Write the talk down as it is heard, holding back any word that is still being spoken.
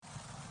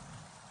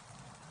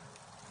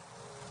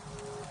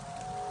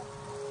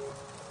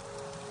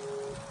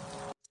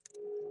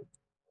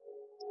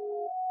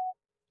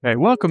Hey,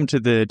 welcome to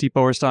the Deep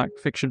Overstock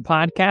Fiction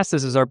Podcast.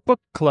 This is our book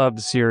club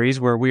series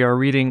where we are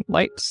reading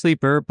Light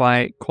Sleeper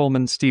by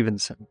Coleman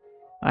Stevenson.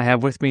 I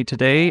have with me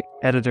today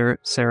editor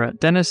Sarah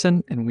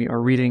Denison, and we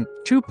are reading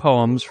two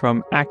poems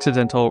from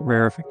Accidental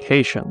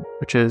Rarefication,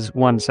 which is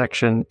one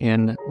section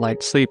in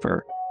Light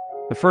Sleeper.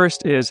 The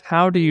first is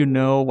How Do You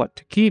Know What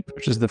to Keep,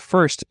 which is the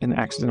first in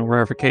Accidental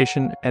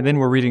Rarefication, and then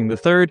we're reading the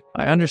third,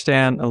 I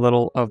Understand a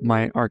Little of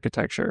My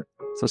Architecture.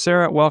 So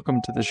Sarah,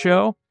 welcome to the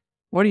show.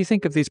 What do you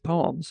think of these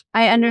poems?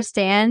 I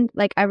understand,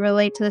 I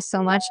relate to this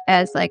so much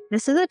as,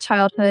 this is a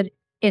childhood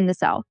in the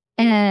South.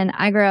 And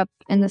I grew up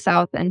in the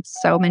South, and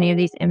so many of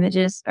these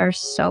images are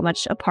so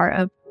much a part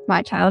of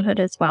my childhood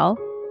as well.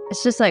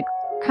 It's just,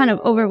 kind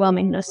of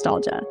overwhelming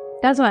nostalgia.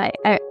 That's why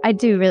I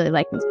do really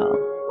like this poem.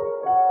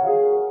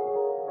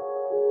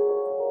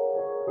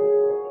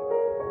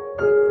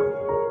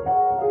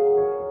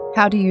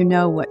 How do you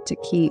know what to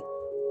keep?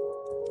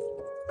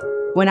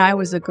 When I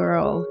was a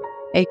girl,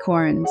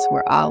 acorns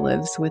were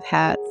olives with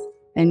hats,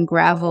 and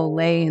gravel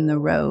lay in the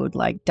road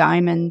like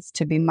diamonds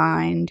to be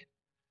mined.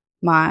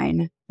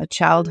 Mine, a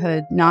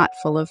childhood not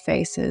full of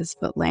faces,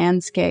 but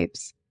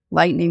landscapes,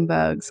 lightning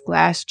bugs,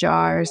 glass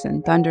jars,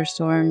 and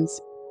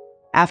thunderstorms.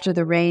 After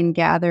the rain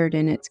gathered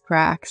in its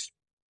cracks,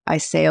 I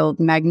sailed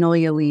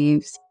magnolia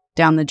leaves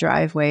down the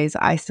driveway's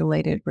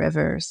isolated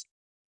rivers.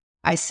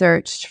 I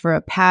searched for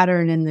a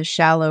pattern in the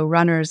shallow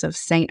runners of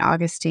St.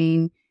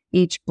 Augustine,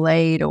 each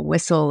blade a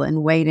whistle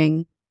and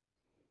waiting.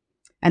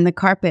 And the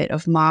carpet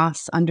of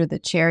moss under the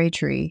cherry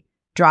tree,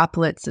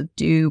 droplets of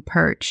dew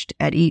perched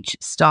at each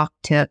stalk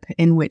tip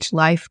in which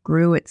life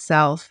grew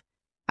itself.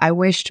 I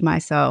wished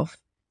myself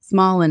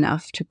small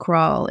enough to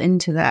crawl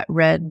into that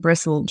red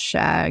bristled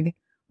shag,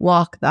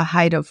 walk the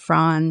height of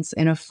fronds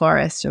in a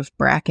forest of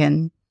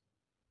bracken.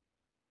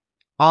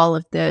 All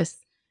of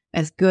this,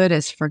 as good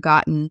as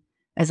forgotten,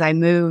 as I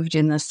moved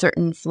in the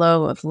certain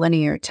flow of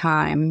linear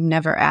time,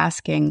 never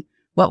asking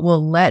what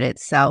will let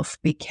itself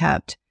be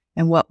kept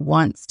and what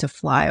wants to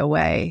fly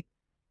away.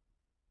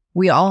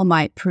 We all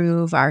might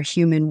prove our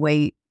human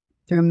weight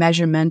through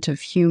measurement of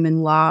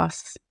human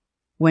loss.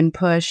 When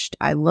pushed,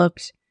 I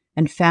looked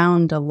and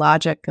found a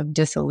logic of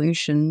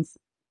dissolutions,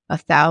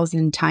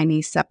 1,000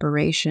 tiny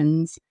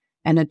separations,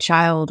 and a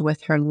child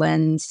with her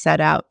lens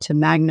set out to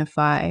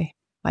magnify.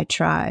 I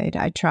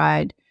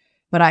tried,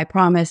 but I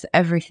promise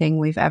everything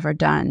we've ever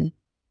done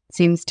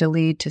seems to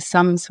lead to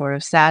some sort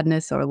of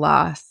sadness or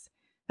loss,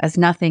 as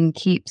nothing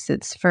keeps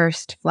its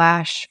first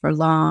flash for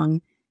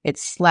long,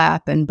 its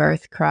slap and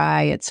birth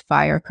cry, its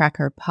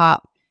firecracker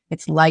pop,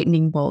 its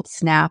lightning bolt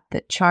snap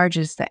that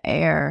charges the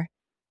air,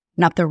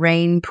 not the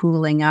rain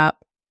pooling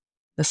up,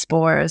 the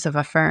spores of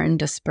a fern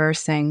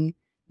dispersing,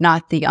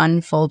 not the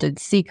unfolded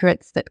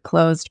secrets that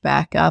closed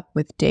back up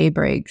with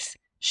daybreaks,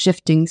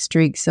 shifting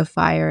streaks of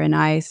fire and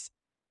ice.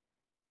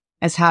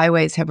 As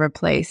highways have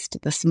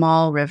replaced the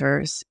small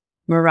rivers,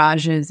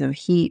 mirages of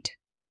heat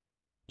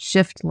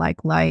shift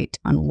like light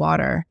on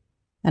water,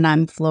 and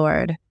I'm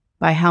floored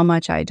by how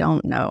much I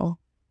don't know.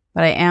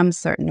 But I am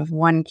certain of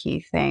one key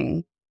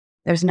thing.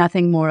 There's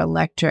nothing more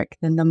electric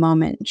than the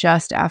moment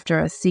just after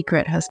a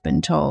secret has been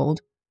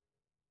told.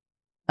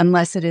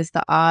 Unless it is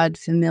the odd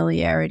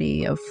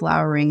familiarity of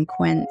flowering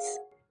quince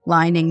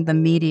lining the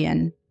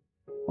median,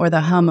 or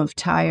the hum of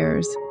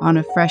tires on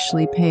a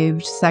freshly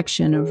paved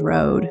section of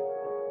road.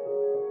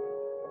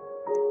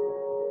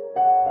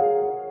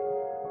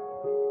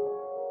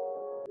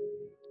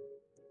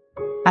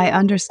 I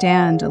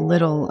understand a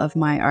little of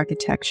my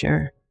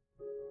architecture.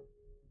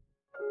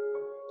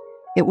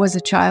 It was a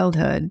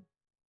childhood.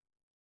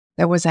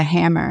 There was a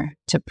hammer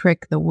to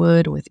prick the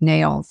wood with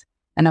nails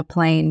and a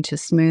plane to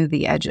smooth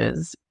the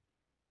edges.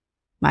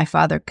 My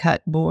father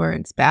cut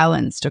boards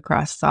balanced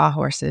across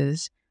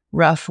sawhorses,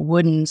 rough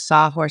wooden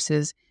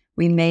sawhorses.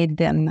 We made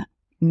them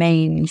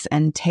manes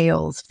and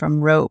tails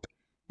from rope,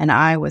 and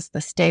I was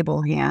the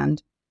stable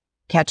hand,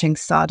 catching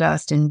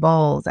sawdust in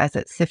bowls as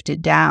it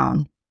sifted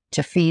down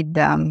to feed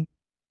them.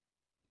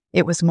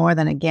 It was more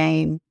than a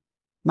game,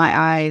 my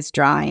eyes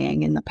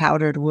drying in the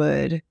powdered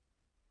wood.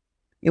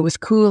 It was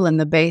cool in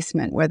the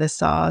basement where the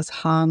saws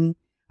hung.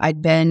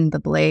 I'd bend the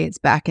blades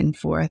back and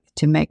forth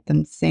to make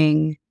them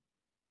sing.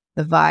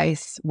 The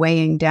vise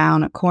weighing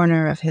down a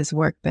corner of his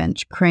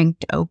workbench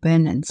cranked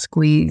open and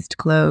squeezed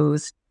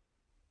closed.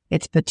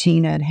 Its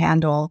patinaed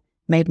handle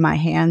made my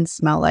hands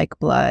smell like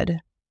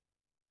blood.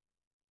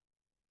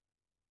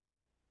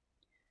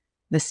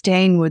 The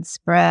stain would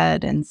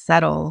spread and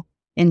settle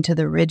into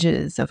the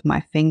ridges of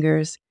my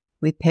fingers.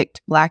 We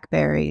picked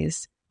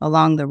blackberries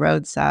along the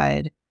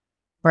roadside.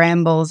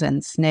 Brambles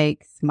and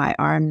snakes, my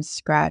arms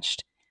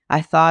scratched.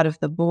 I thought of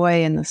the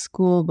boy in the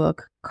school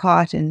book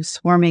caught in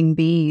swarming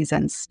bees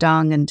and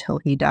stung until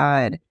he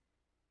died.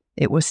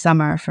 It was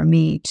summer for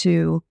me,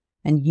 too,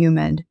 and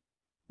humid.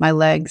 My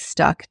legs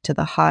stuck to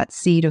the hot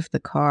seat of the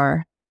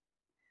car.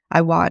 I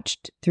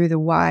watched through the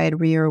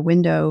wide rear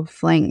window,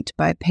 flanked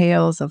by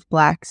pails of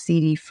black,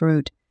 seedy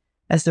fruit,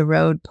 as the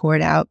road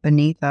poured out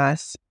beneath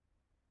us.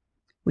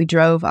 We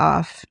drove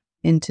off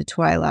into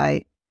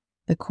twilight,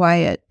 the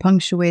quiet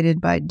punctuated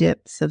by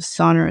dips of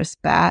sonorous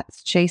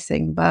bats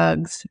chasing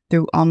bugs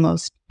through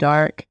almost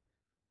dark.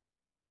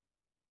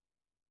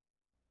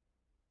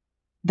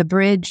 The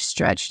bridge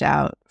stretched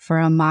out for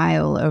a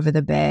mile over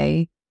the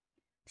bay.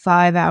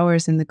 5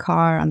 hours in the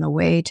car on the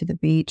way to the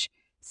beach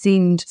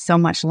seemed so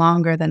much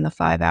longer than the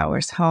 5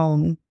 hours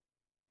home.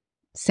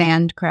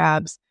 Sand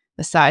crabs,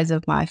 the size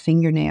of my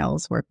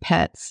fingernails, were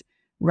pets,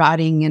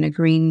 rotting in a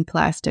green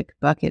plastic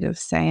bucket of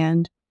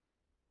sand.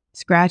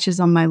 Scratches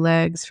on my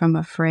legs from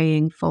a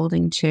fraying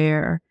folding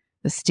chair,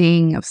 the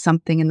sting of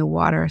something in the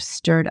water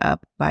stirred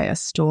up by a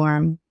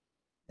storm.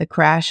 The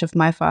crash of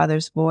my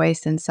father's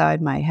voice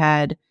inside my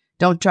head,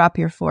 "Don't drop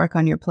your fork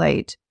on your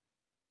plate."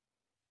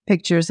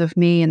 Pictures of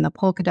me in the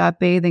polka dot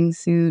bathing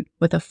suit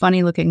with a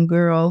funny-looking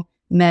girl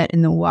met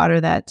in the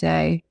water that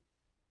day.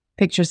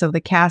 Pictures of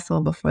the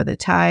castle before the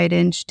tide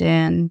inched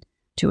in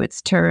to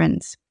its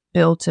turrets,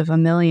 built of a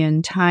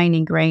million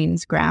tiny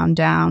grains ground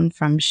down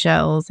from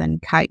shells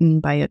and chitin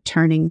by a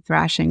turning,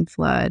 thrashing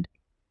flood.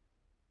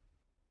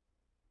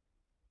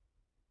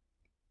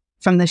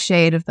 From the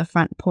shade of the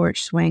front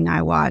porch swing,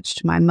 I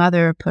watched my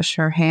mother push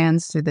her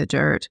hands through the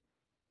dirt.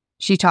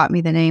 She taught me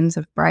the names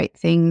of bright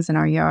things in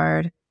our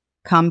yard: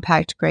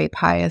 compact grape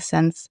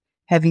hyacinths,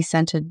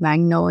 heavy-scented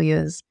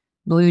magnolias,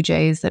 blue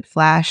jays that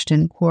flashed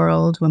and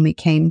quarreled when we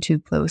came too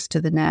close to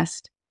the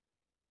nest.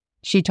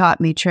 She taught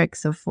me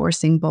tricks of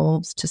forcing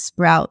bulbs to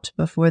sprout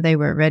before they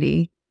were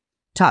ready,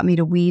 taught me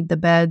to weed the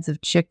beds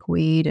of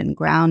chickweed and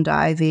ground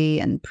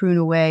ivy and prune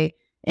away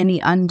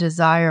any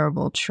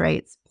undesirable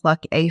traits,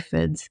 pluck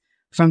aphids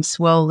from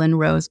swollen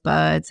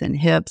rosebuds and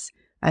hips.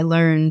 I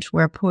learned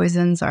where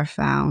poisons are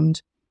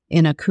found,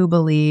 in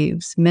akuba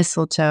leaves,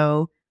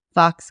 mistletoe,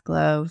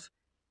 foxglove,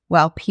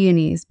 while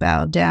peonies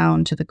bowed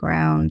down to the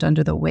ground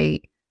under the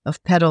weight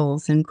of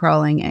petals and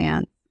crawling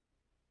ants.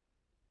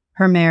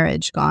 Her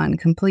marriage gone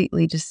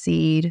completely to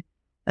seed,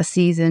 a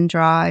season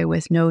dry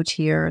with no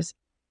tears.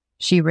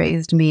 She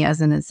raised me as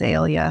an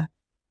azalea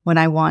when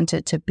I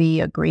wanted to be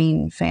a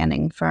green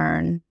fanning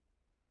fern.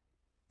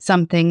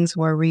 Some things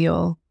were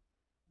real,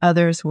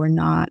 others were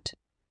not.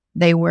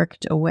 They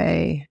worked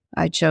away.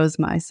 I chose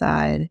my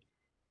side.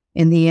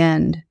 In the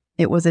end,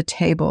 it was a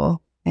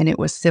table, and it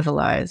was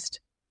civilized.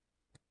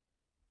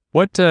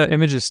 What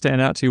images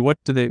stand out to you?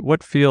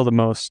 What feel the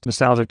most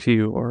nostalgic to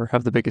you or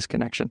have the biggest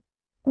connection?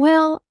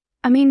 Well,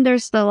 I mean,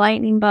 there's the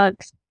lightning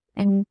bugs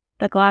and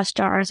the glass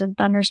jars and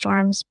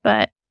thunderstorms,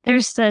 but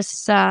there's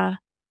this,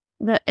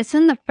 it's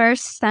in the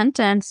first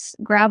sentence,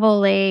 gravel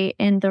lay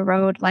in the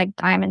road like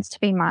diamonds to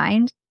be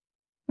mined.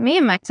 Me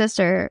and my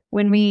sister,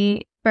 when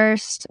we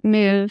first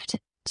moved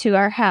to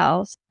our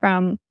house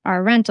from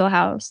our rental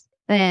house,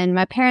 then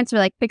my parents were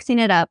like fixing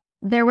it up.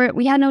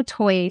 We had no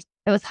toys.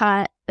 It was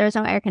hot. There was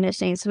no air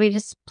conditioning. So we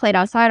just played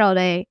outside all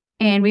day,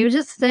 and we would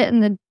just sit in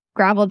the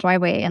gravel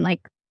driveway and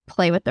like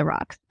play with the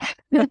rocks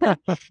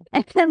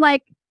and then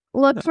like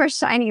look for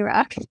shiny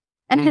rocks.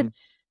 And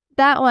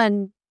that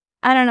one,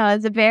 I don't know,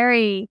 it's a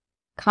very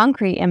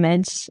concrete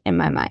image in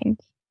my mind.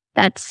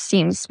 That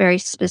seems very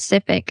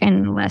specific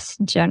and less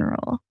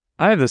general.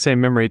 I have the same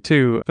memory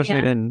too,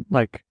 especially in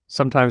like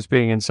sometimes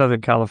being in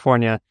Southern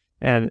California,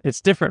 and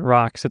it's different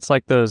rocks. It's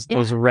like those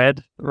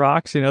red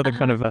rocks, they're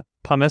kind of a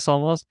pumice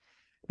almost.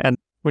 And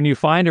when you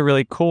find a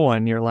really cool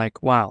one, you're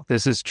like, wow,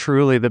 this is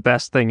truly the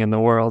best thing in the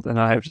world. And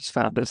I have just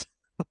found it.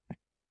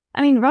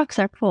 I mean, rocks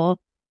are cool.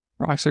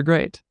 Rocks are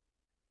great.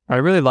 I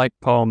really like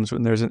poems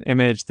when there's an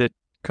image that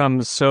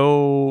comes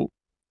so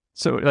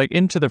like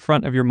into the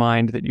front of your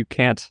mind that you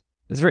can't.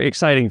 It's a very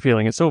exciting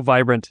feeling. It's so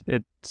vibrant.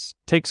 It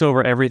takes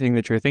over everything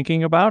that you're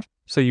thinking about.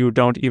 So you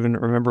don't even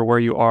remember where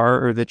you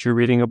are or that you're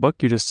reading a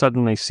book. You just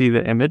suddenly see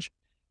the image.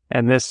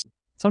 And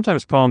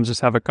sometimes poems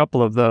just have a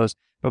couple of those,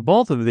 but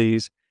both of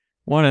these,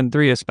 1 and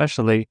 3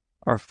 especially,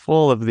 are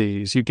full of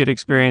these. You get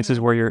experiences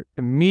where you're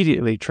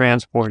immediately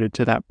transported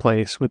to that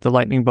place with the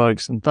lightning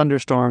bugs and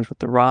thunderstorms, with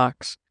the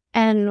rocks.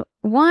 And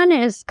 1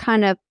 is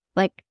kind of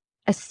like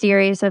a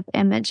series of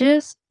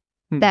images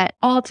that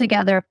all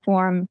together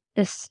form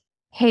this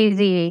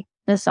hazy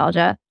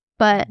nostalgia.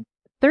 But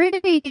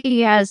 3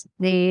 has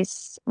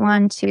these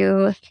 1,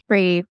 2,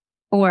 3,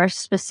 4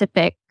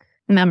 specific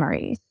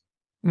memories.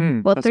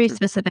 Well, 3 true.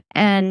 specific,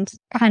 and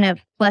kind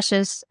of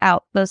fleshes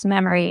out those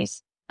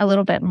memories a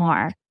little bit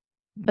more.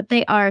 But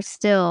they are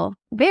still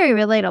very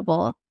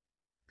relatable.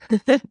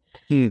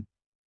 Things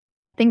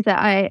that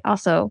I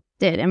also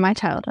did in my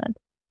childhood.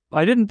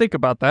 I didn't think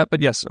about that,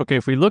 but yes. Okay,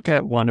 if we look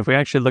at 1, if we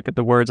actually look at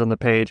the words on the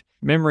page,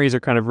 memories are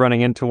kind of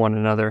running into one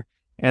another.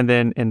 And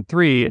then in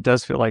 3, it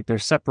does feel like they're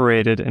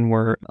separated and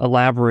we're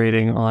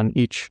elaborating on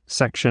each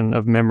section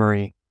of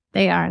memory.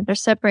 They are. They're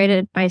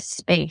separated by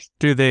space.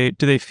 Do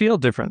they feel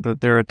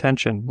different, their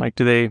attention? Like,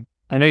 I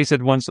know you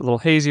said one's a little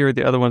hazier,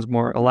 the other one's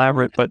more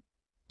elaborate, but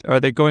are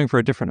they going for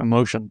a different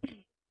emotion?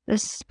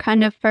 This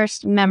kind of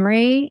first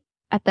memory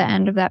at the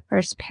end of that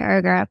first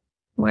paragraph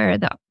where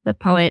the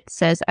poet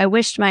says, "I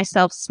wished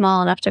myself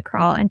small enough to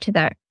crawl into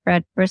that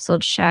red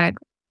bristled shag,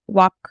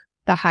 walk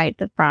the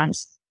height of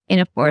fronds in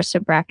a forest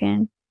of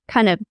bracken,"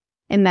 kind of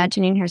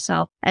imagining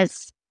herself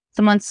as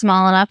someone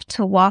small enough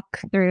to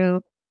walk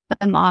through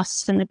the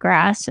moss and the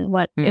grass and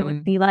what it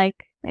would be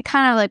like.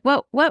 Kind of like,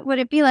 what would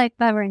it be like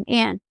if I were an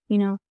ant, you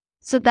know?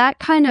 So that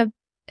kind of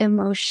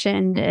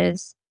emotion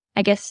is,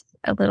 I guess,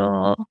 a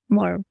little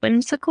more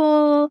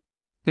whimsical,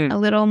 a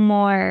little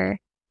more...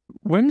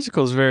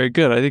 Whimsical is very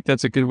good. I think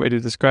that's a good way to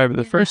describe it.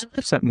 The first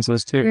sentence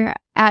was too.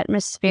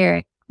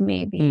 Atmospheric,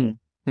 maybe.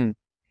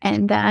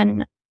 And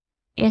then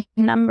in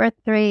number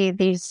 3,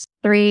 these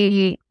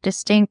 3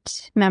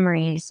 distinct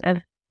memories of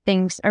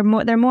things they're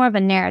more of a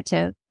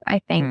narrative,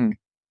 I think.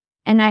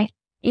 And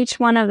each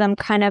one of them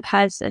kind of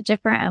has a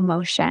different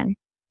emotion.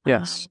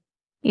 Yes.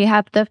 You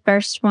have the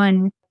first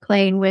one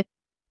playing with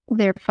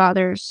their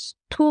father's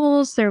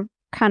tools. They're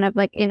kind of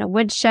like in a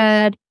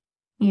woodshed,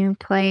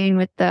 playing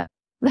with the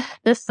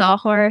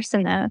sawhorse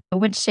and the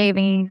wood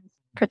shaving,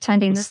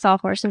 pretending the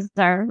sawhorses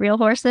are real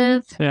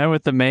horses. Yeah,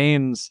 with the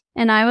manes.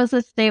 And I was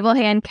a stable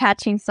hand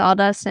catching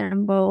sawdust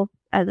and wool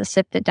as I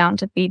sipped it down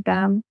to feed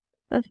them.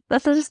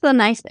 That's just a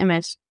nice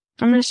image.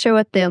 I'm not sure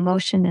what the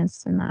emotion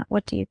is in that.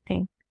 What do you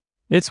think?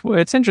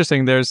 It's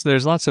interesting. There's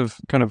lots of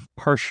kind of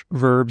harsh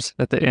verbs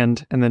at the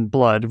end, and then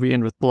blood. We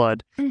end with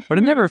blood, but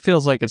it never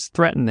feels like it's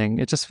threatening.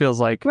 It just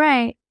feels like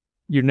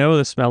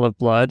the smell of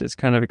blood. It's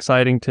kind of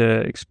exciting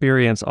to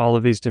experience all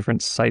of these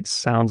different sights,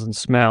 sounds, and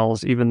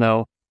smells. Even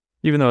though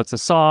it's a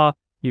saw,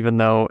 even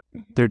though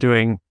they're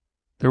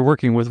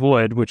working with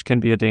wood, which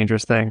can be a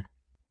dangerous thing.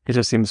 It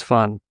just seems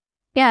fun.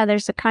 Yeah,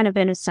 there's a kind of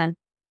innocent.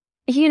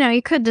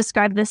 You could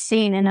describe this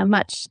scene in a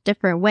much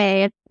different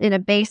way. It's in a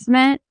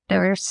basement.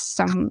 There's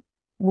some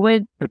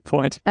wood. Good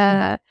point.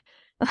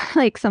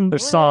 Like some.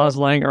 There's saws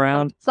laying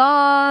around.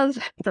 Saws,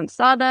 some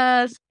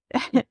sawdust.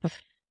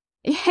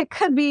 It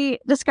could be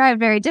described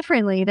very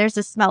differently. There's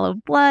a smell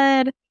of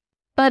blood,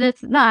 but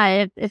it's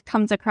not. It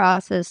comes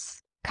across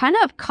as kind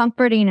of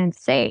comforting and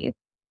safe.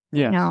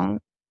 Yeah.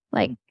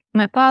 Like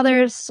my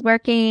father's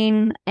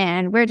working,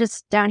 and we're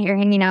just down here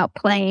hanging out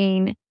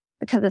playing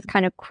because it's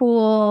kind of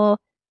cool.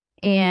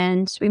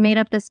 And we made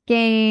up this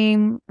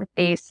game with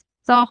these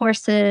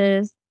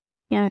sawhorses.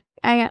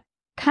 I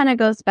kind of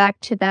goes back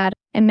to that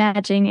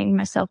imagining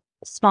myself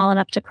small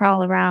enough to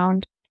crawl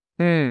around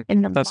in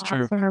the that's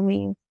true. For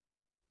me.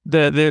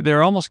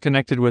 They're almost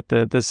connected with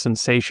the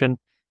sensation,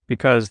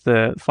 because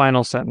the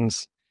final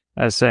sentence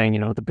as saying,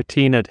 the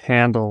patinaed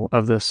handle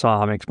of the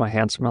saw makes my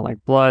hand smell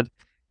like blood.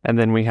 And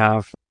then we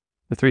have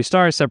the 3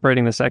 stars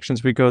separating the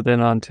sections. We go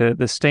then on to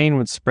the stain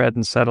would spread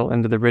and settle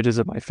into the ridges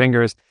of my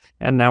fingers.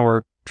 And now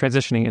we're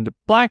transitioning into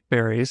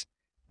blackberries.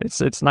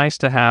 It's nice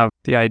to have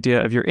the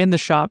idea of you're in the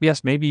shop.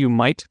 Yes, maybe you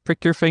might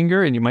prick your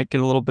finger and you might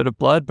get a little bit of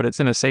blood, but it's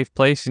in a safe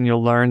place and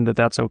you'll learn that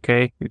that's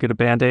okay. You get a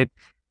Band-Aid.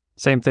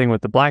 Same thing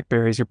with the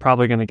blackberries. You're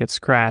probably going to get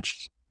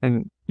scratched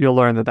and you'll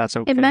learn that that's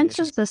okay. It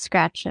mentions the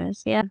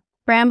scratches, yeah.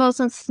 Brambles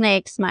and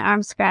snakes, my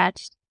arm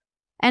scratched.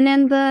 And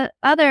then the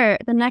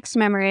next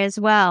memory as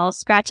well,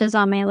 scratches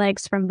on my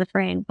legs from the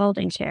frayed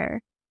folding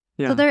chair.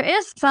 Yeah. So there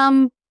is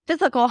some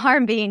physical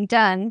harm being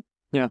done.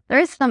 Yeah. There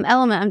is some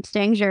element of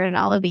danger in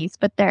all of these,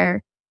 but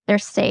they're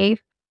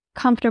safe,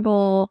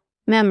 comfortable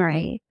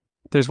memory.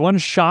 There's one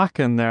shock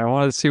in there. I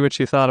wanted to see what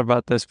you thought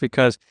about this,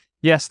 because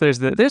yes, there's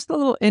the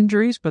little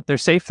injuries, but they're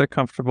safe, they're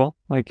comfortable,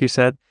 like you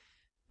said.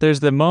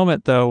 There's the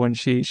moment though when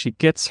she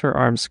gets her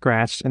arm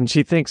scratched and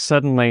she thinks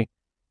suddenly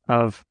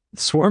of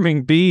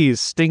swarming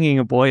bees stinging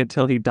a boy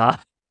until he died.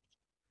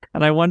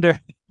 And I wonder,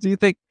 do you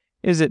think,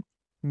 is it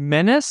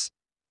menace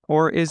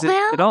or is it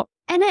at all?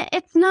 And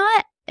it's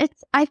not.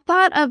 I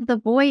thought of the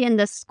boy in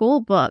the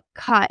school book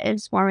caught in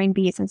swarming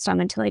bees and stung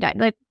until he died.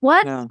 Like,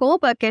 what school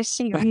book is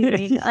she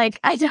reading? Like,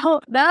 I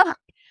don't know.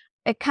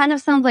 It kind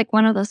of sounds like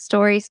one of those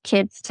stories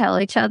kids tell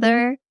each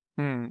other.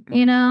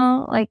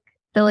 Like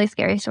silly,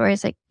 scary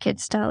stories like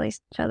kids tell each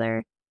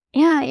other.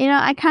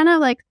 Yeah, I kind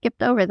of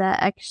skipped over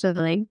that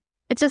actually.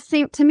 It just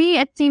seemed to me.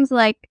 It seems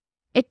like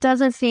it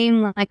doesn't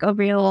seem like a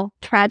real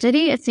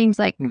tragedy. It seems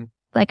like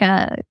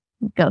a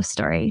ghost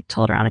story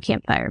told around a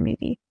campfire,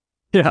 maybe.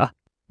 Yeah.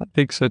 I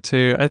think so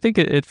too. I think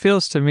it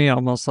feels to me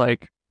almost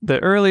like the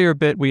earlier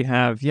bit we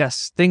have,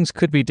 yes, things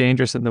could be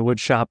dangerous in the wood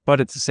shop,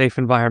 but it's a safe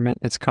environment.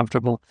 It's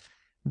comfortable.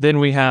 Then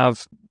we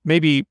have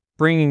maybe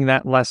bringing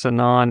that lesson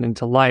on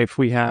into life.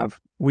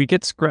 We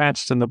get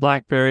scratched in the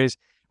blackberries.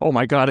 Oh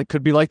my God, it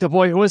could be like the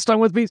boy who was stung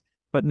with bees.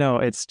 But no,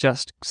 it's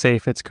just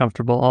safe. It's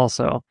comfortable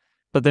also.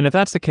 But then if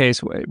that's the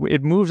case,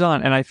 it moves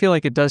on. And I feel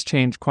like it does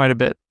change quite a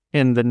bit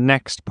in the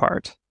next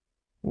part.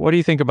 What do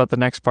you think about the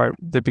next part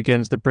that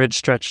begins, the bridge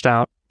stretched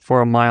out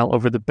for a mile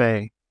over the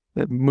bay?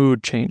 The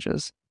mood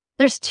changes.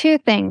 There's 2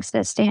 things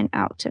that stand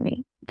out to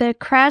me. The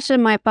crash of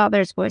my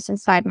father's voice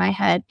inside my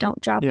head, don't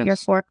drop your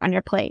fork on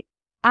your plate.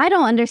 I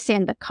don't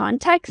understand the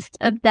context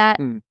of that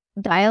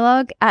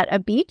dialogue at a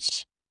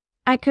beach.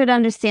 I could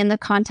understand the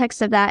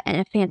context of that in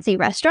a fancy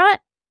restaurant.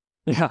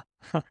 Yeah.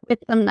 With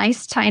some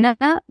nice china,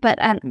 but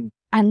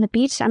on the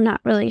beach, I'm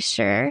not really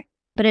sure.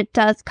 But it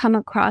does come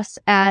across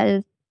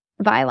as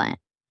violent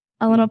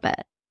a little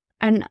bit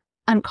and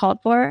uncalled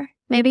for,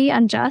 maybe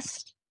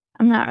unjust.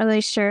 I'm not really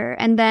sure.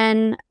 And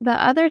then the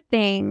other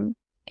thing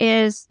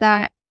is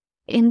that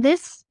in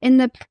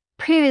the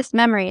previous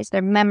memories,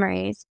 they're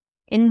memories.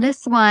 In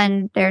this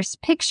one, there's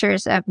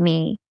pictures of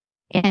me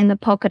in the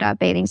polka dot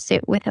bathing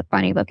suit with a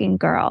funny looking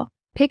girl.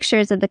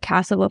 Pictures of the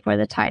castle before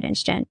the tide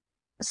inched.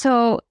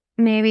 So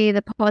maybe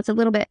the poet's a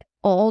little bit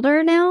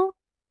older now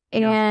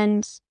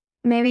and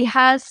maybe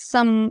has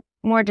some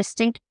more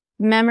distinct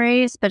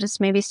memories, but is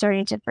maybe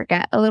starting to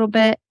forget a little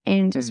bit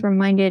and just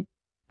reminded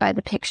by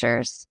the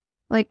pictures.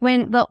 Like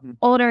when the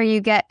older you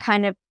get,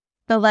 kind of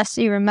the less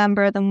you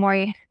remember, the more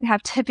you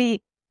have to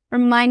be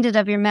reminded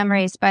of your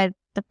memories by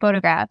the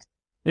photographs.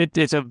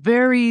 It's a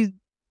very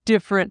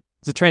different,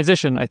 it's a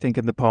transition, I think,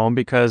 in the poem,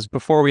 because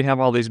before we have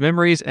all these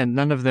memories and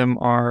none of them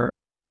are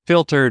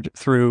filtered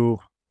through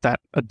that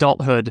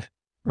adulthood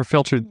or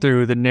filtered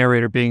through the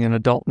narrator being an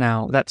adult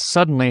now. That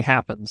suddenly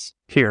happens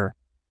here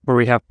where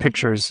we have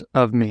pictures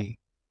of me.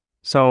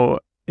 So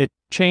it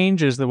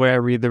changes the way I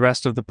read the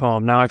rest of the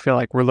poem. Now I feel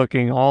like we're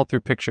looking all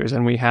through pictures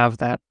and we have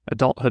that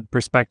adulthood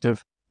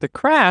perspective. The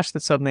crash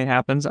that suddenly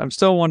happens, I'm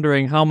still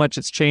wondering how much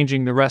it's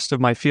changing the rest of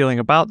my feeling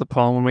about the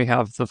poem when we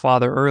have the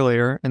father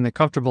earlier in the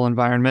comfortable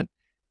environment.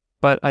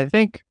 But I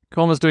think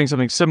Coleman's doing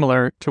something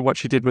similar to what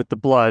she did with the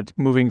blood,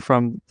 moving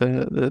from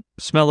the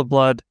smell of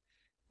blood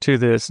to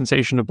the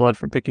sensation of blood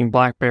from picking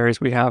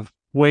blackberries. We have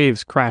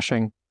waves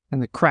crashing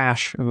and the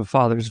crash of a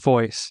father's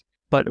voice.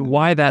 But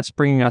why that's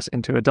bringing us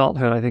into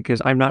adulthood, I think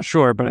I'm not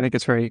sure, but I think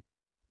it's very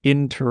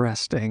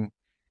interesting.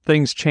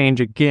 Things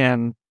change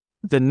again.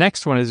 The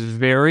next one is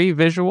very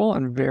visual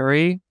and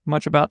very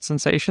much about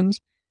sensations.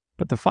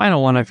 But the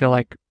final one, I feel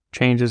like,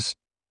 changes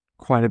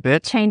quite a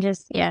bit.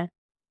 Changes, yeah.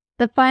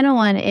 The final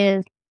one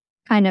is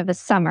kind of a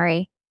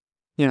summary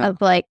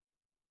of like,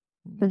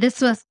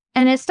 this was,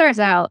 and it starts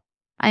out,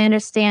 I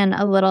understand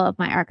a little of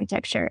my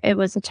architecture. It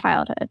was a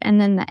childhood. And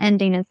then the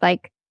ending is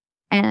like,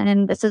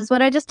 and this is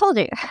what I just told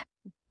you.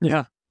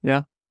 Yeah.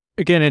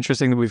 Again,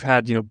 interesting that we've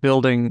had,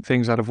 building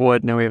things out of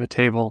wood. Now we have a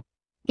table.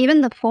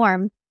 Even the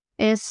form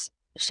is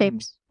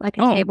shaped like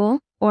a table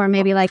or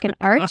maybe like an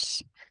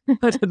arch.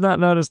 I did not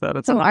notice that.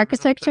 It's some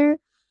architecture.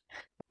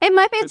 It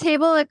might be a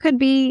table. It could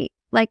be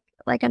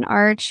like an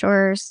arch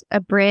or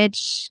a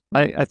bridge.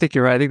 I think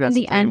you're right. I think that's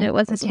in the end. It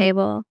was a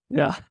table.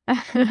 Yeah.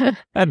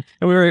 and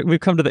we've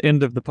come to the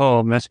end of the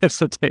poem.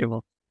 It's a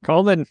table.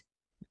 Coleman,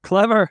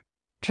 clever,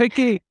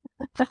 tricky.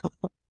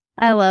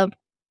 I love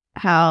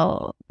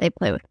how they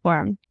play with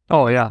form.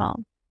 Oh yeah.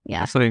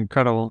 Yeah. Absolutely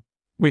incredible.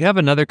 We have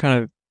another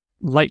kind of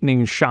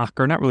lightning shock,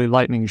 or not really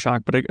lightning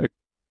shock, but a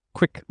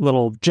quick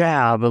little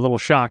jab, a little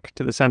shock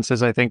to the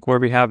senses, I think, where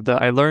we have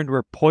I learned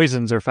where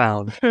poisons are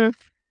found.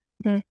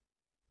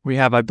 We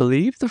have, I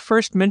believe, the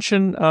first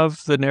mention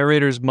of the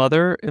narrator's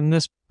mother in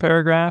this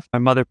paragraph. My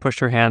mother pushed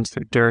her hands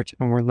through dirt,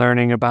 and we're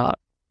learning about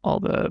all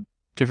the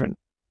different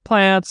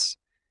plants.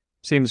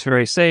 Seems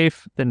very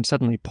safe, then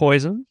suddenly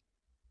poison.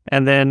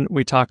 And then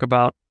we talk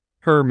about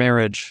her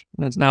marriage.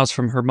 Now it's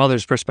from her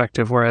mother's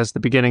perspective, whereas the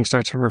beginning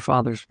starts from her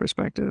father's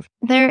perspective.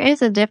 There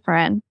is a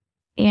difference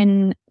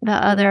in the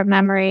other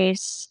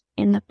memories.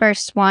 In the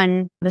first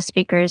one, the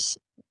speakers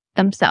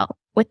themselves,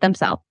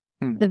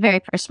 the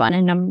very first one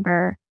in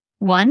number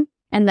 1.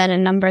 And then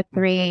in number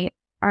 3,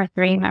 our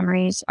 3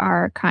 memories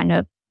are kind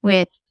of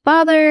with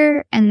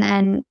father. And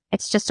then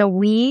it's just a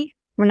we.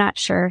 We're not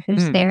sure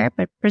who's there,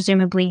 but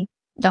presumably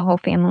the whole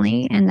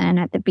family. And then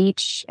at the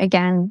beach,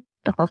 again,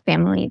 the whole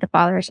family. The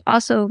father is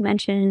also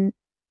mentioned.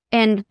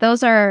 And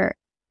those are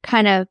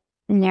kind of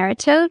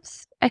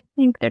narratives. I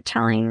think they're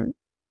telling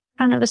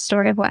kind of the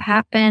story of what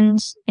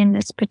happened in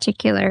this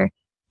particular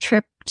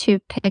trip to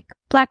pick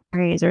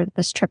blackberries or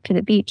this trip to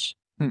the beach.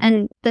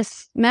 And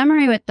this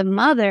memory with the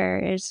mother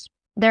is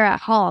they're at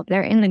home,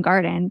 they're in the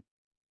garden,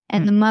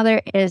 and the mother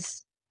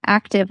is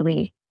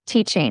actively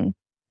teaching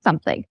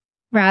something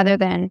rather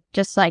than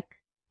just like,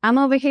 I'm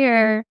over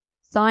here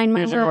sawing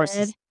my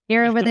wood,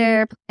 you're over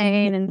there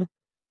playing.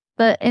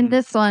 But in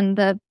this one,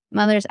 the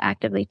mother's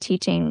actively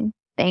teaching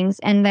things,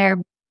 and they're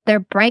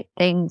bright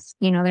things.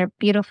 They're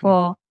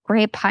beautiful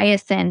grape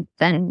hyacinths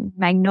and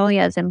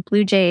magnolias and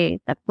blue jays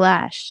that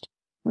flashed.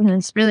 And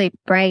it's really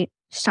bright,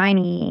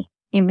 shiny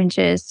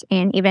images,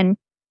 and even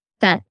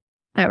scent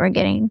that we're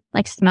getting,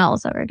 like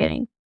smells that we're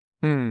getting.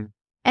 And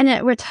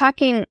we're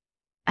talking,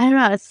 I don't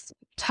know, it's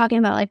talking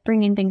about like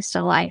bringing things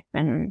to life.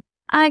 And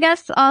I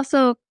guess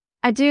also,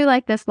 I do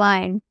like this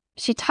line.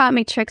 She taught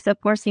me tricks of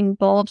forcing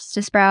bulbs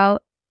to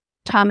sprout,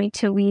 taught me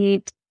to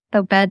weed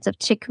the beds of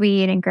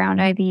chickweed and ground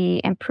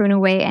ivy and prune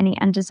away any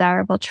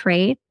undesirable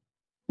trait.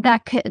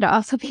 That could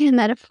also be a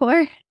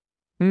metaphor.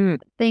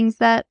 Things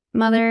that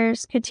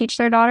mothers could teach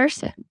their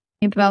daughters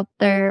about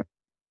their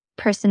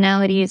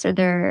personalities or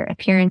their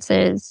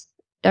appearances,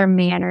 their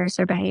manners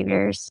or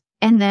behaviors.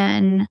 And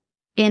then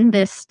in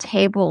this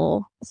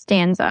table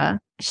stanza,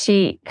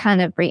 she kind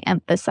of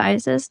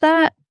reemphasizes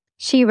that.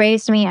 She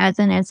raised me as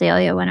an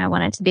azalea when I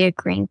wanted to be a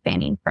green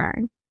fanning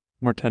fern.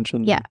 More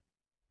tension. Yeah.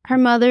 Her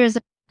mother is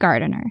a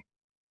gardener.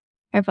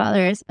 Her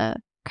father is a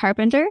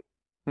carpenter.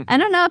 I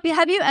don't know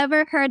have you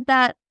ever heard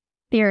that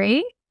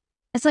theory?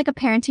 It's like a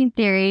parenting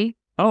theory.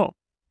 Oh.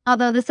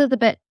 Although this is a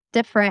bit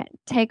different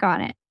take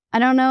on it. I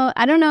don't know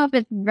if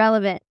it's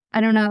relevant.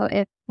 I don't know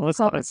if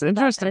Well, it's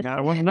interesting.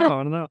 I want to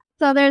know.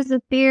 So there's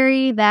a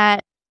theory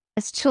that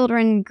as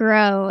children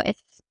grow,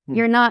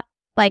 you're not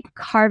like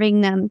carving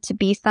them to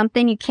be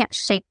something. You can't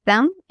shape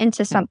them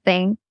into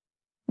something.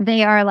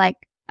 They are like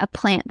a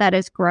plant that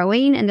is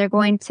growing, and they're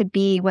going to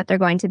be what they're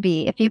going to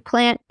be. If you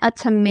plant a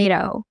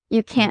tomato,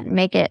 you can't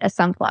make it a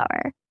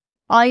sunflower.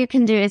 All you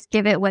can do is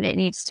give it what it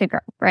needs to grow,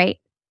 right?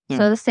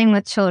 So the same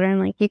with children.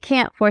 Like, you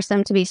can't force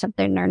them to be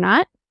something they're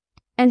not.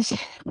 And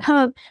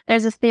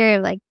there's this theory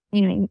of like,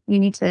 you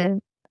need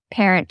to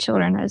parent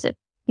children as if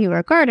you were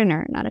a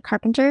gardener, not a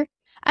carpenter.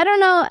 I don't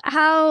know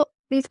how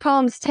these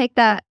poems take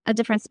a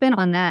different spin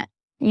on that.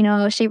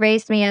 She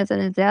raised me as an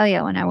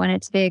azalea when I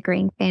wanted to be a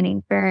green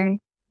fanning fern.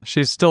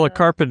 She's still a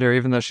carpenter,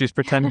 even though she's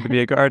pretending to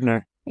be a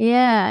gardener.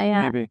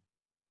 Yeah. Maybe.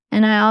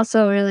 And I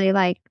also really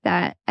like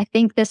that. I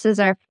think this is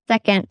our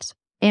second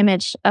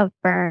image of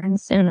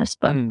ferns in this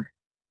book.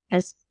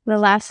 As the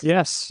last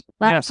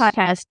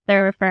podcast,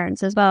 there were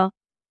ferns as well.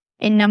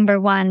 In number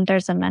 1,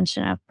 there's a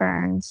mention of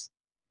ferns.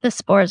 The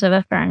spores of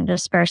a fern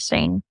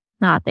dispersing,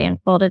 not the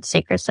unfolded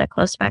secrets that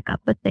close back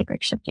up with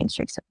sacred shifting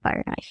streaks of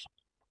fire knife.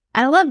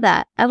 I love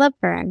that. I love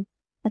fern.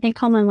 I think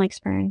Coleman likes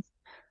ferns.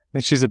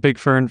 And she's a big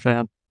fern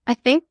fan. I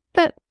think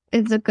that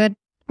is a good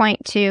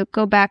point to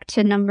go back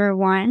to number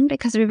 1,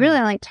 because we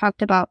really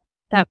talked about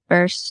that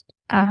first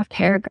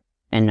paragraph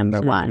in number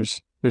 1.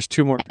 There's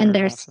 2 more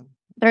paragraphs. And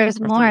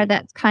there's more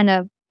that's kind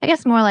of, I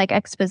guess, more like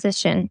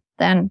exposition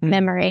than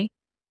memory.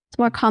 It's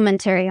more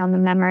commentary on the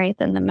memory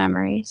than the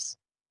memories.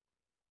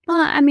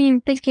 Well, I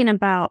mean, thinking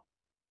about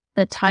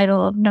the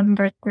title of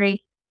number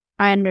 3,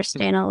 I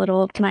understand a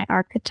little of my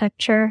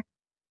architecture.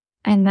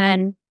 And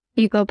then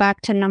you go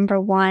back to number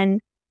 1,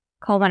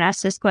 Coleman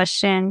asks this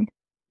question,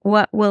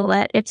 what will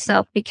let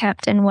itself be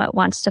kept and what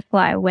wants to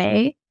fly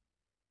away?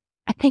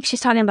 I think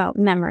she's talking about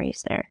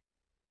memories there.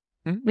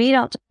 We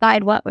don't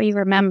decide what we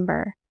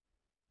remember.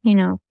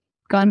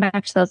 Going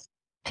back to those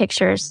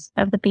pictures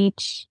of the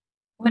beach.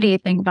 What do you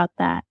think about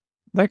that?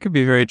 That could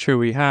be very true.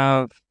 We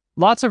have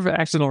lots of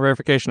accidental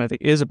verification, I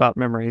think, is about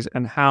memories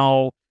and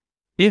how,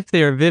 if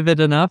they are vivid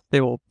enough,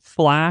 they will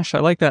flash. I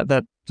like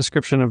that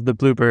description of the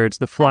bluebirds,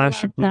 the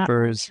flash of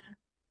bluebirds.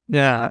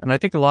 Yeah, and I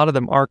think a lot of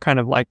them are kind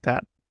of like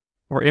that,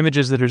 or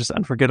images that are just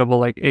unforgettable,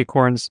 like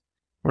acorns,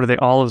 or are they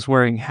olives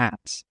wearing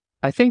hats?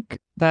 I think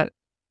that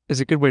is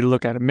a good way to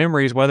look at it.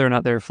 Memories, whether or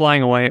not they're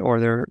flying away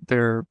or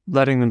they're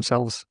letting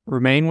themselves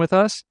remain with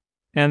us.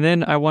 And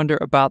then I wonder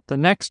about the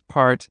next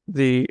part,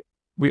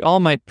 we all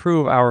might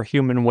prove our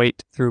human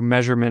weight through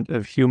measurement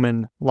of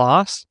human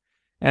loss,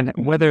 and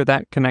whether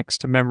that connects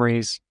to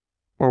memories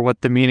or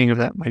what the meaning of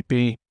that might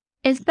be.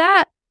 Is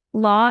that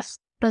loss?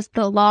 Does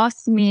the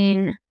loss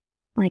mean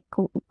like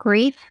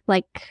grief,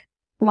 like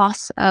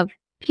loss of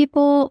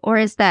people, or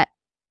is that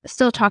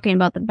still talking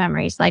about the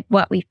memories, like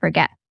what we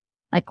forget,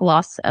 like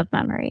loss of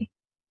memory?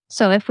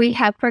 So if we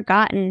have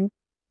forgotten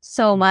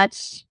so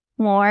much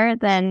more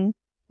than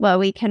what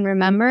we can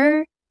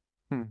remember,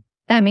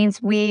 that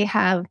means we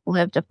have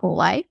lived a full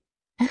life.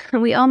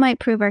 We all might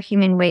prove our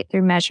human weight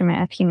through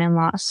measurement of human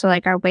loss. So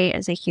like our weight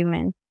as a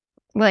human,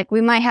 like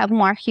we might have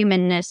more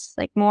humanness,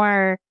 like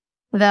more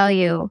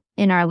value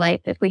in our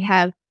life if we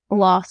have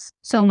lost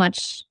so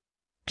much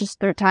just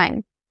through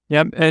time.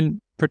 Yep,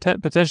 and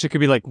potentially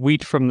could be like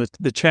wheat from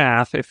the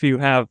chaff if you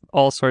have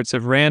all sorts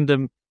of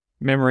random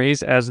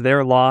memories as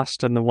they're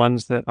lost, and the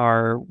ones that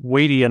are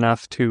weighty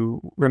enough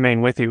to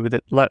remain with you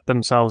that let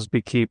themselves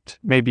be kept.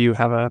 Maybe you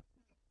have a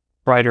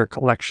brighter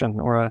collection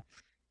or a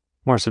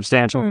more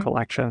substantial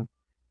collection.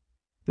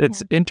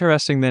 It's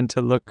interesting then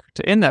to look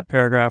to in that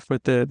paragraph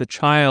with the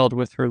child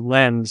with her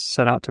lens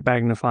set out to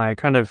magnify.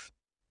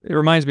 It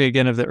reminds me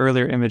again of the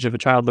earlier image of a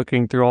child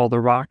looking through all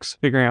the rocks,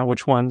 figuring out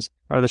which ones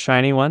are the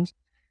shiny ones.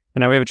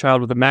 And now we have a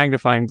child with a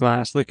magnifying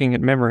glass looking at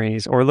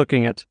memories or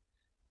looking at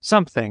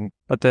something.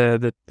 But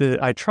the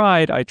I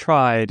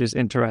tried is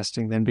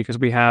interesting then, because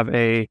we have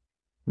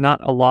not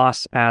a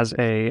loss as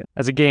a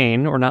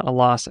gain, or not a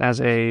loss as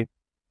a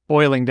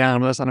boiling down.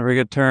 Well, that's not a very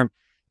good term.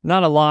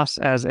 Not a loss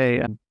as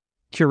a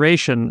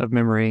curation of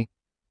memory,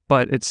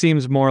 but it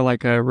seems more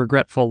like a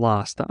regretful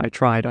loss that I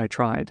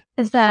tried.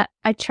 Is that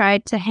I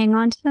tried to hang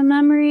on to the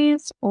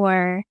memories,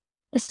 or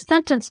the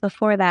sentence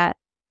before that,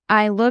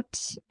 I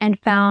looked and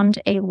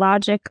found a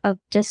logic of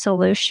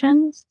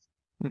dissolutions.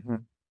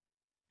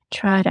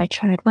 I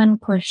tried. When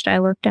pushed, I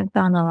looked and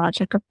found the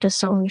logic of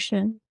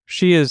dissolution.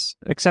 She is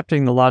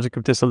accepting the logic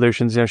of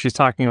dissolutions. She's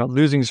talking about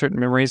losing certain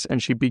memories,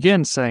 and she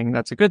begins saying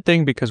that's a good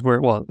thing because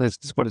this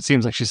is what it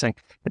seems like she's saying.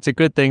 It's a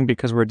good thing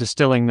because we're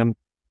distilling them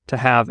to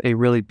have a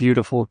really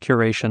beautiful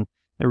curation,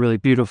 a really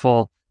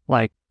beautiful,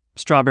 like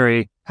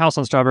house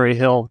on Strawberry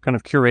Hill kind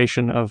of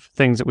curation of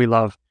things that we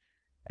love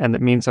and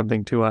that mean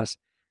something to us.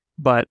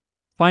 But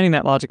finding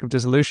that logic of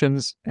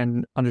dissolutions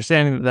and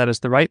understanding that that is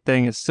the right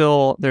thing is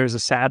still, there's a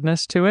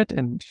sadness to it.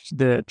 And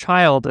the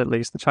child, at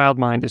least the child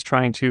mind, is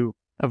trying to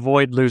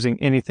avoid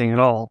losing anything at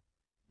all.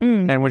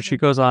 And when she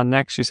goes on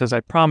next, she says,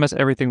 I promise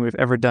everything we've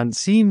ever done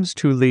seems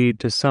to lead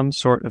to some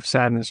sort of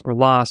sadness or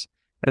loss,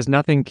 as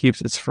nothing keeps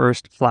its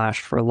first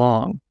flash for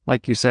long.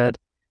 Like you said,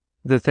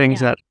 the things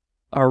that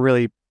are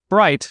really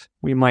bright,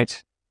 we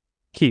might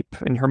keep.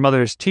 And her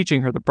mother's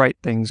teaching her the bright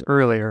things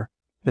earlier,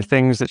 the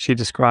things that she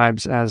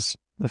describes as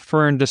the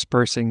fern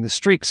dispersing, the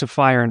streaks of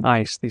fire and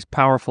ice, these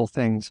powerful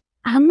things.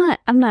 I'm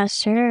not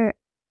sure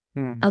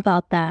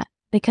about that,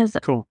 because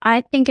Cool.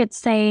 I think it's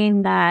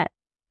saying that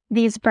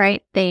these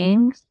bright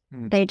things,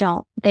 they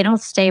don't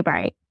stay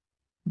bright.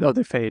 Oh,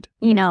 they fade.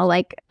 You know,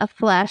 like a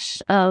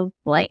flash of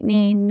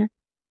lightning,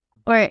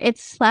 or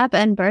it's slap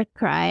and birth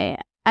cry.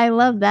 I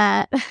love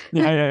that.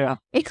 Yeah.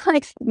 It's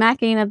like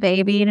smacking a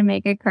baby to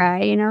make it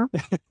cry, you know?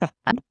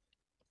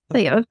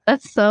 Like,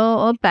 that's so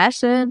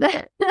old-fashioned.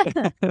 Did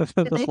they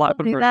still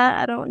do that?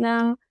 I don't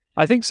know.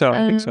 I think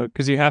so.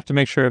 Because you have to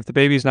make sure if the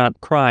baby's not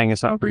crying,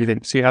 it's not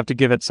breathing. So you have to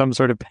give it some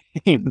sort of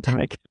pain to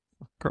make it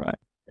cry.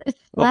 It's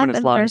slap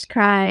and birth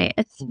cry.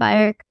 It's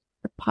fire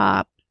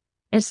pop.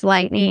 It's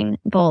lightning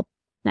bolt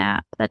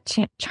snap that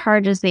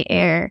charges the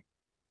air.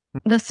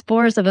 The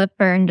spores of a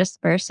fern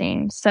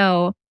dispersing.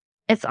 So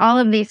it's all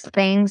of these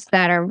things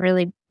that are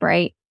really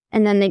bright,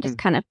 and then they just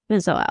kind of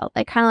fizzle out,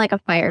 like kind of like a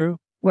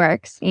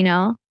fireworks, you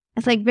know?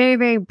 It's like very,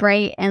 very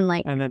bright and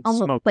like almost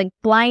smoke. Like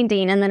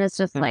blinding, and then it's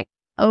just like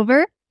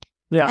over.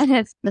 Yeah. And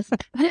it's just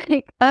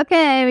like,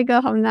 okay, we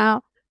go home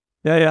now.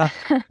 Yeah.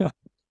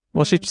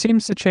 Well, she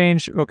seems to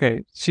change.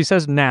 Okay, she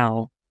says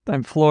now,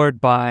 I'm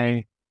floored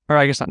by, or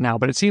I guess not now,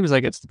 but it seems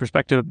like it's the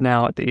perspective of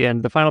now at the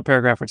end. The final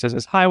paragraph where it says,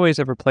 as highways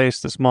have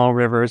replaced the small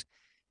rivers,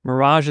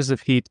 mirages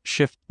of heat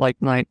shift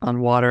like night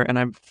on water, and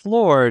I'm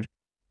floored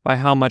by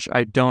how much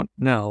I don't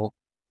know.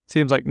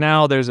 Seems like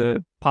now there's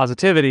a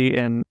positivity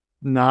in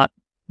not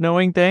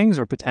knowing things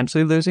or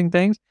potentially losing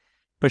things,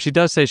 but she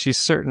does say she's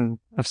certain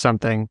of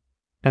something,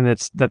 and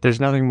it's that there's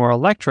nothing more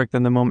electric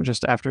than the moment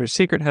just after a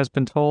secret has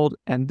been told,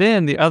 and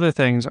then the other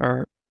things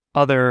are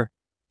other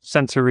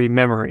sensory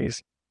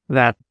memories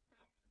that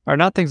are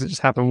not things that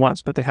just happen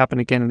once, but they happen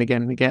again and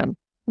again and again.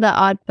 The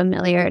odd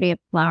familiarity of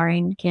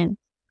flowering again.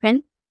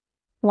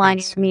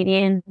 Winding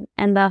median,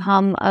 and the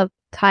hum of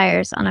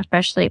tires on a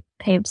freshly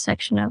paved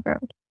section of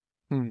road.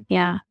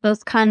 Yeah,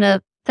 those kind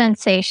of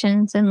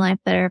sensations in life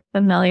that are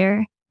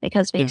familiar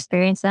because we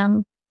experience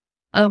them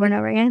over and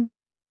over again.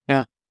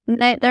 Yeah.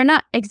 They're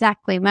not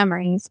exactly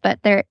memories, but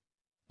they're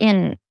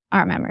in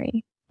our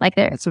memory. Like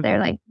they're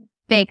like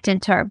baked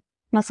into our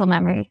muscle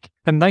memory.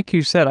 And like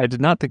you said, I did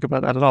not think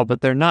about that at all,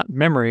 but they're not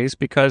memories,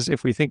 because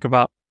if we think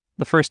about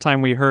the first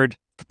time we heard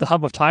the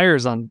hum of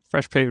tires on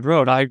fresh paved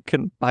road, I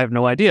have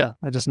no idea.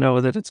 I just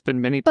know that it's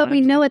been many times. But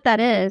we know what that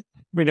is.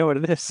 We know what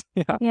it is.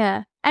 Yeah.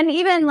 Yeah. And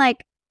even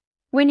like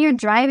when you're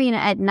driving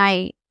at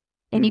night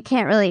and you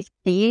can't really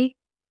see,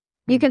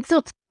 you can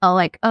still tell,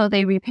 like, oh,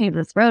 they repaved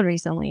this road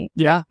recently.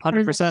 Yeah,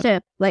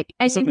 100%. Like,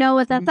 and you know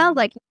what that sounds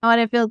like. You know what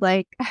it feels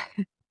like.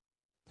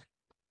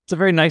 It's a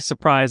very nice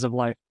surprise of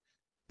life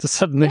to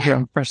suddenly hear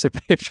on freshly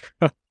paved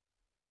road.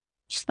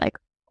 Just like,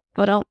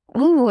 but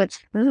it's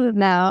smooth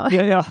now.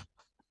 Yeah.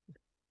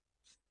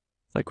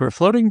 It's like we're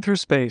floating through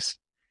space.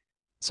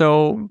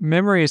 So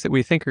memories that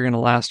we think are going to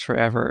last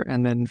forever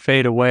and then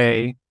fade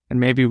away, and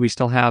maybe we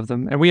still have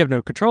them, and we have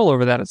no control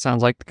over that, it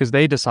sounds like, because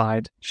they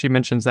decide. She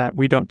mentions that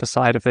we don't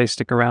decide if they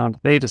stick around,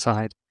 they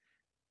decide.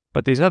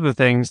 But these other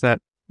things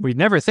that we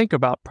never think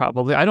about,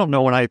 probably, I don't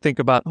know when I think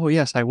about, oh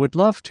yes, I would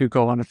love to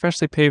go on a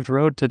freshly paved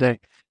road today.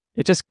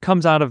 It just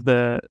comes out of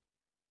the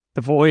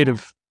void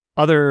of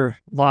other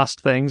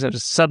lost things that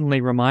just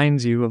suddenly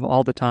reminds you of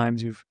all the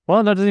times that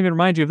doesn't even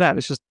remind you of that.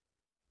 It just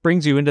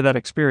brings you into that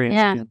experience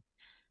again.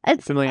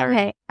 It's familiar.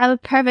 Okay. I have a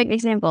perfect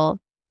example.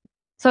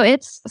 So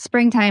it's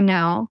springtime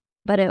now,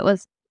 but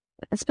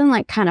it's been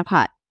like kind of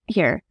hot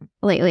here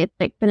lately. It's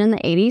like been in the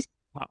 80s.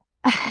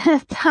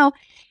 Wow. So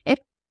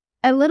it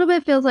a little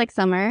bit feels like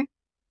summer.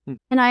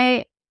 And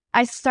I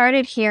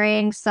started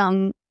hearing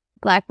some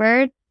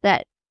blackbirds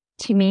that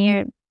to me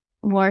are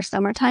more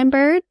summertime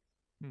birds.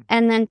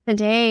 And then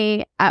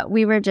today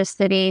we were just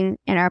sitting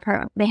in our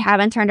apartment. They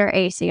haven't turned our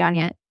AC on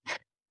yet.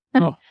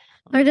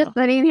 We're just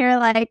sitting here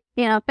like,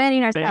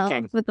 fanning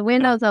ourselves with the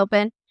windows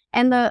open,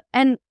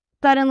 and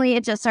suddenly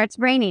it just starts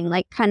raining,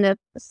 like kind of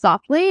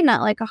softly,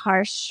 not like a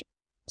harsh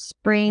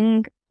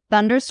spring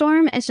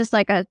thunderstorm. It's just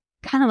like a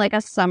kind of like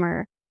a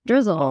summer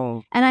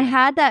drizzle. And I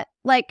had that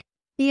like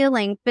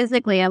feeling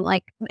physically. I'm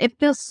like, it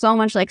feels so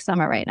much like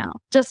summer right now,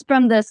 just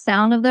from the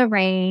sound of the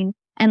rain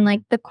and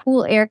like the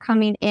cool air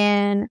coming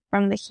in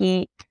from the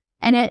heat.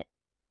 And it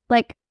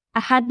like, I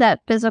had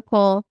that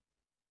physical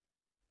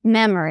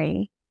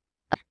memory,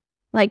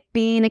 like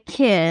being a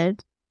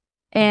kid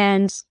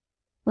and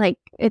like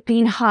it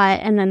being hot,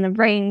 and then the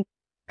rain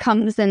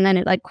comes and then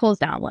it like cools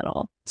down a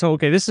little. So,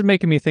 okay, this is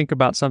making me think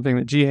about something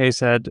that Jihei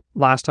said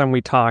last time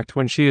we talked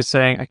when she was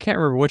saying, I can't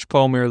remember which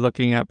poem we were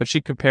looking at, but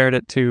she compared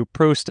it to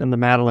Proust and the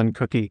Madeleine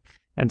cookie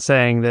and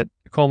saying that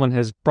Coleman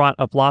has brought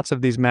up lots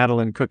of these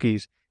Madeleine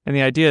cookies. And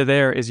the idea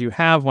there is you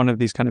have one of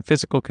these kind of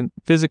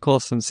physical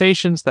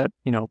sensations that,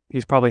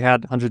 he's probably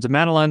had hundreds of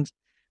Madeleines,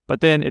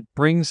 but then it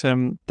brings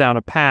him down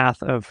a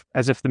path of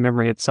as if the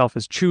memory itself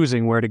is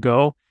choosing where to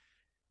go.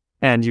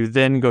 And you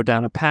then go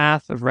down a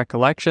path of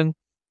recollection.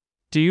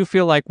 Do you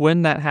feel like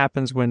when that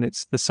happens, when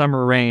it's the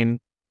summer rain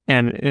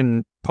And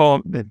in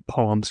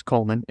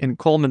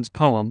Coleman's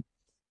poem,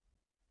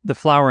 the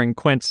flowering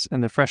quince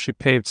and the freshly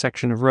paved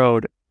section of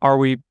road, are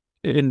we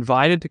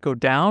invited to go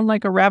down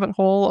like a rabbit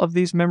hole of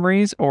these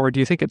memories, or do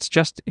you think it's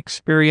just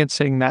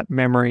experiencing that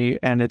memory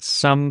and it's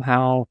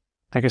somehow,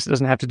 I guess it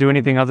doesn't have to do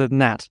anything other than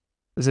that?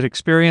 Is it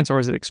experience, or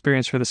is it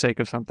experience for the sake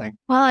of something?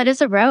 Well, it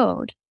is a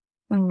road,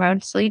 and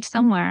roads lead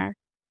somewhere.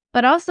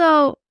 But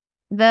also,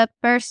 the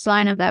first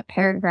line of that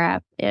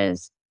paragraph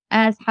is,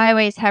 as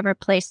highways have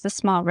replaced the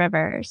small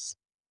rivers.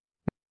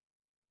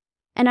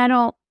 And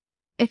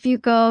if you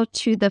go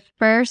to the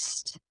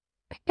first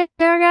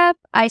paragraph,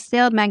 I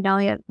sailed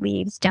magnolia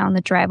leaves down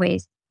the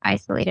driveway's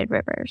isolated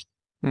rivers.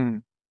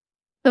 So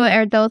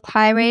are those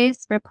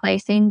highways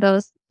replacing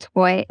those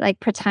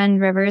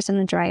pretend rivers in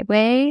the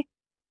driveway?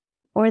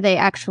 Or are they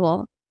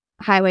actual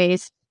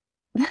highways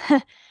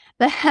that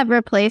have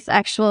replaced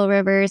actual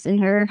rivers in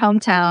her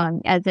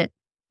hometown as it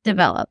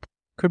developed?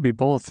 Could be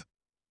both.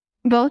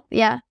 Both,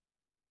 yeah.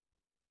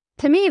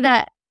 To me,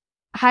 that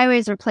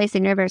highways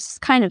replacing rivers is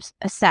kind of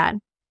a sad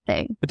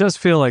thing. It does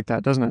feel like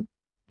that, doesn't it?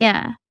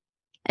 Yeah.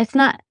 It's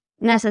not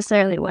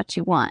necessarily what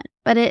you want,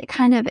 but it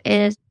kind of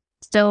is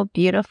still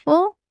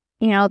beautiful.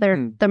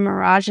 They're the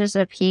mirages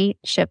of heat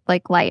shift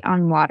like light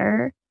on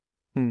water.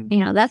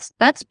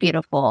 That's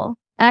beautiful.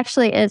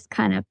 Actually is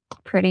kind of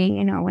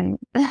pretty, when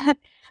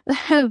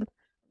the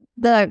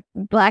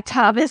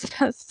blacktop is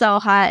so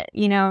hot,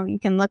 you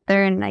can look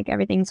there and like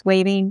everything's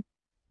waving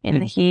in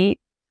the heat.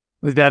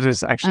 That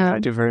is actually, I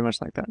do very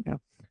much like that. Yeah.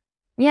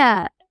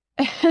 Yeah.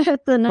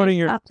 It's a nice putting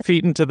your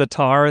feet into the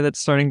tar that's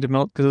starting to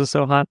melt because it's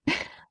so hot.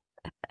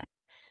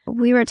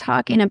 We were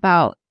talking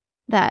about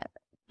that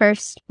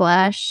first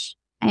flash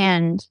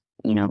and,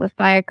 the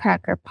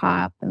firecracker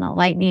pop and the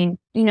lightning.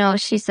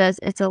 She says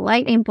it's a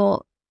lightning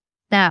bolt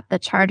snap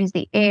that charges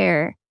the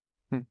air.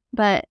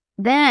 But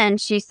then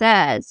she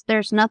says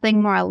there's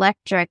nothing more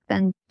electric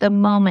than the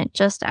moment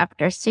just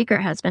after a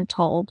secret has been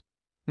told.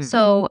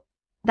 So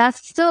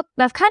that's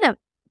kind of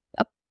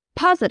a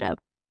positive.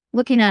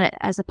 Looking at it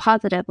as a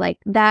positive, like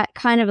that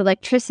kind of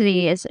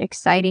electricity is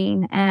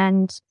exciting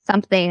and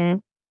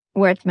something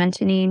worth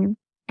mentioning.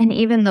 And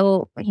even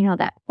though,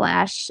 that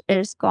flash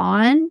is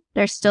gone,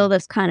 there's still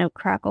this kind of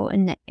crackle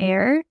in the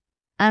air.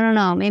 I don't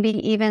know, maybe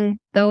even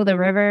though the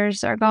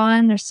rivers are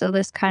gone, there's still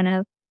this kind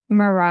of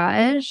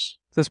mirage.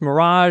 This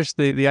mirage,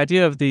 the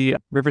idea of the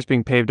rivers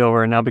being paved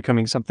over and now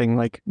becoming something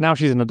like, now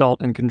she's an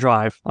adult and can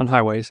drive on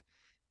highways.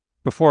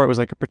 Before it was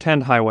like a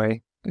pretend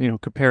highway,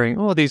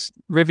 comparing, these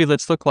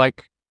rivulets look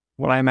like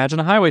what I imagine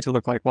a highway to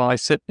look like while I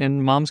sit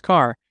in mom's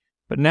car.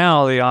 But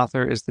now the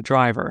author is the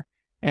driver.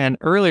 And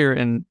earlier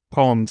in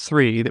poem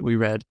 3 that we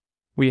read,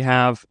 we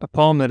have a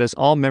poem that is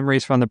all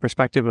memories from the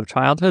perspective of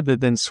childhood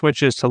that then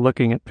switches to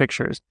looking at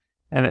pictures.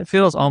 And it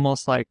feels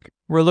almost like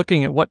we're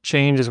looking at what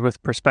changes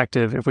with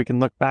perspective if we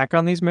can look back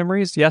on these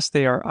memories. Yes,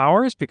 they are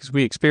ours because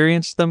we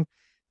experienced them,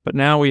 but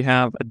now we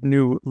have a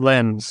new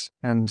lens.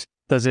 And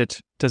does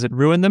it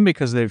ruin them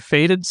because they've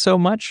faded so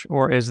much?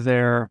 Or is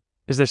there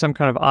some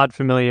kind of odd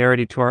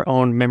familiarity to our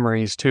own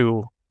memories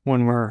too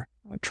when we're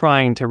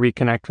trying to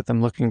reconnect with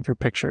them looking through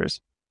pictures?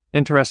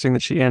 Interesting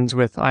that she ends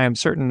with, I am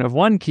certain of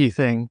one key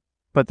thing,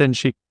 but then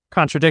she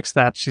contradicts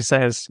that. She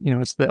says,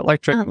 it's the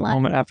electric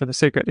moment after the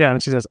secret. Yeah,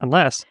 and she says,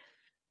 unless,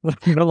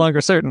 I'm no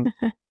longer certain.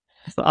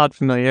 It's the odd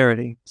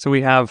familiarity. So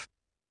we have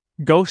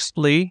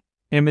ghostly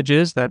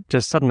images that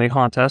just suddenly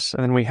haunt us,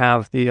 and then we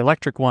have the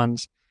electric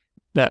ones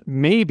that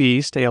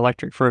maybe stay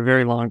electric for a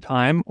very long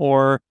time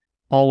or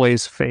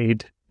always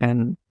fade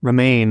and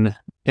remain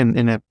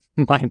in a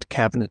mind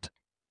cabinet.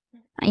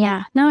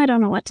 Yeah, now I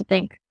don't know what to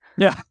think.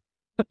 Yeah.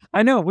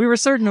 I know, we were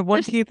certain of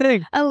one key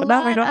thing. A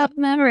lot of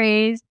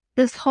memories.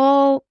 This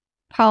whole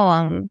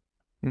poem,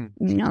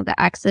 the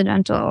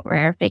accidental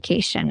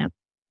rarefication of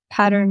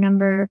pattern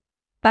number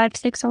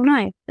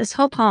 5609. This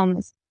whole poem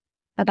is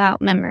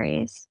about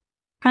memories.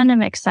 Kind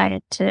of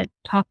excited to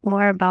talk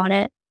more about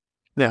it.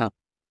 Yeah.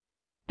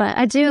 But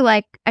I do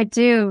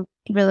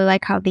really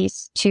like how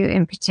these two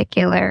in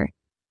particular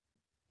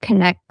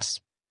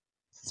connect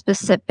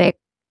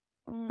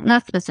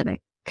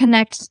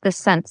connect the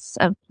sense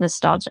of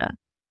nostalgia.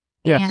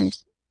 Yes. And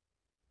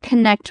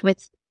connect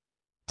with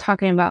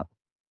talking about,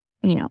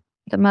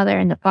 the mother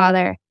and the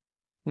father.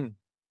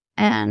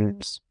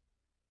 And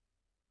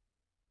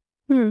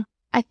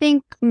I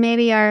think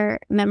maybe our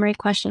memory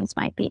questions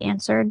might be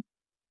answered.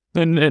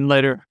 And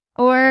later.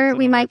 Or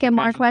we might get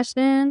more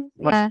questions.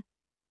 Yeah.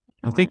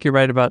 I think you're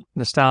right about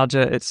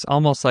nostalgia. It's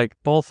almost like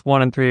both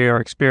 1 and 3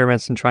 are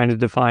experiments in trying to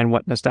define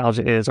what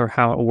nostalgia is or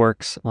how it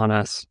works on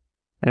us.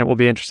 And it will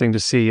be interesting to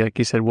see, like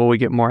you said, will we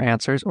get more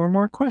answers or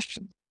more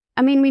questions?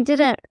 I mean, we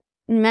didn't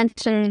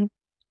mention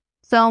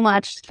so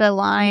much the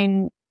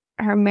line,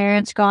 her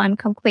marriage gone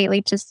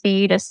completely to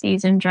seed, a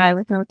season dry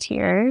with no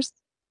tears.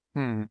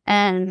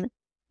 And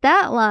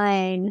that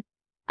line,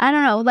 I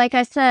don't know, like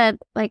I said,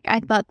 like I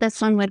thought this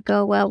one would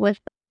go well with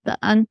the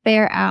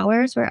unfair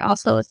hours, where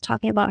also it's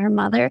talking about her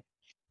mother.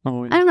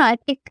 Oh, yeah. I don't know.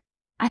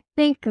 I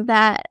think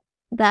that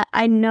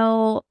I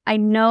know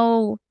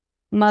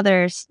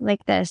mothers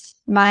like this,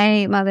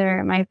 my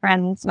mother, my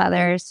friends'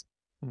 mothers,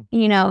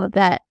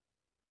 that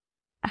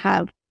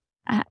have,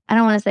 I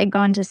don't want to say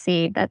gone to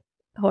sea, that's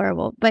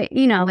horrible, but,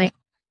 like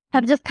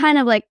have just kind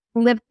of like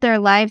lived their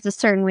lives a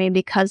certain way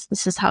because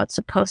this is how it's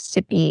supposed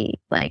to be.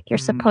 Like you're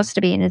supposed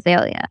to be an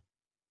azalea.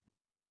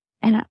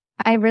 And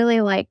I really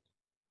I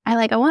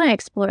want to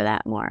explore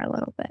that more a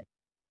little bit.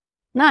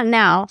 Not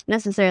now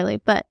necessarily,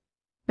 but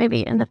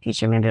maybe in the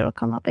future, maybe it'll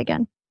come up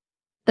again.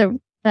 The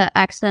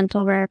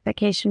accidental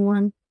verification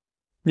one.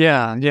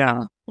 Yeah.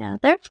 Yeah,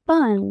 they're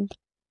fun.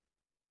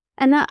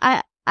 And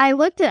I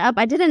looked it up.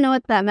 I didn't know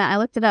what that meant. I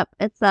looked it up.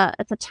 It's a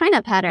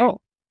China pattern.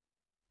 Oh.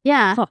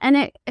 Yeah. Huh. And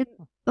it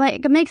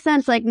makes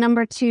sense. Like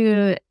number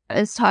 2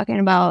 is talking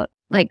about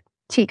like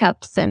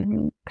teacups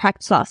and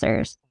cracked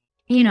saucers,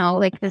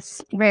 like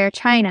this rare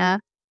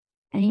china.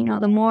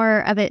 And, the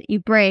more of it you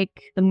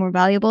break, the more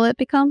valuable it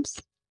becomes.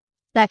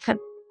 That could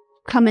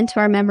come into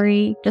our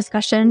memory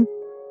discussion,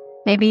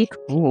 maybe.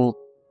 Cool.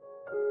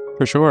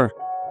 For sure.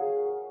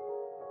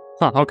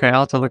 Huh, okay,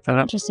 I'll have to look that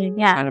up. Interesting.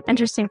 Yeah,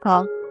 interesting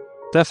call.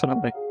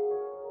 Definitely.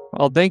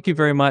 Well, thank you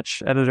very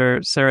much,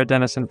 Editor Sarah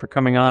Denison, for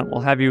coming on. We'll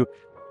have you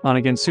on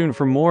again soon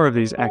for more of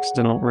these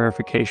accidental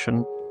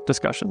rarefication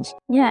discussions.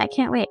 Yeah, I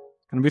can't wait.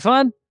 Gonna be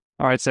fun.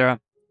 All right,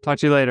 Sarah. Talk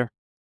to you later.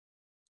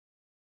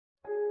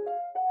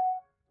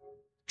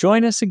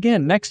 Join us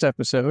again next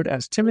episode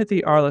as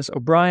Timothy Arliss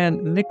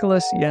O'Brien,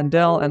 Nicholas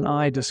Yandel, and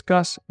I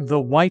discuss The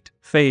White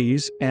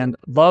Phase and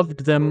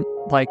Loved Them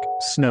Like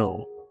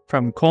Snow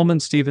from Coleman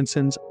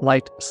Stevenson's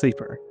Light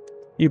Sleeper.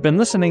 You've been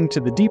listening to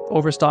the Deep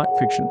Overstock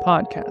Fiction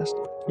Podcast.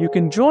 You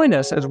can join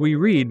us as we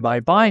read by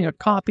buying a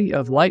copy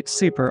of Light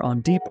Sleeper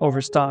on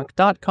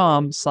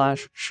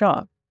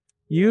deepoverstock.com/shop.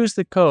 Use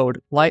the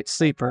code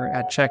LIGHTSLEEPER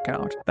at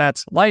checkout.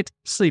 That's Light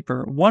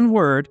Sleeper, one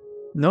word,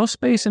 no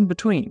space in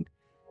between.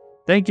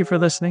 Thank you for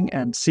listening,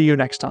 and see you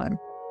next time.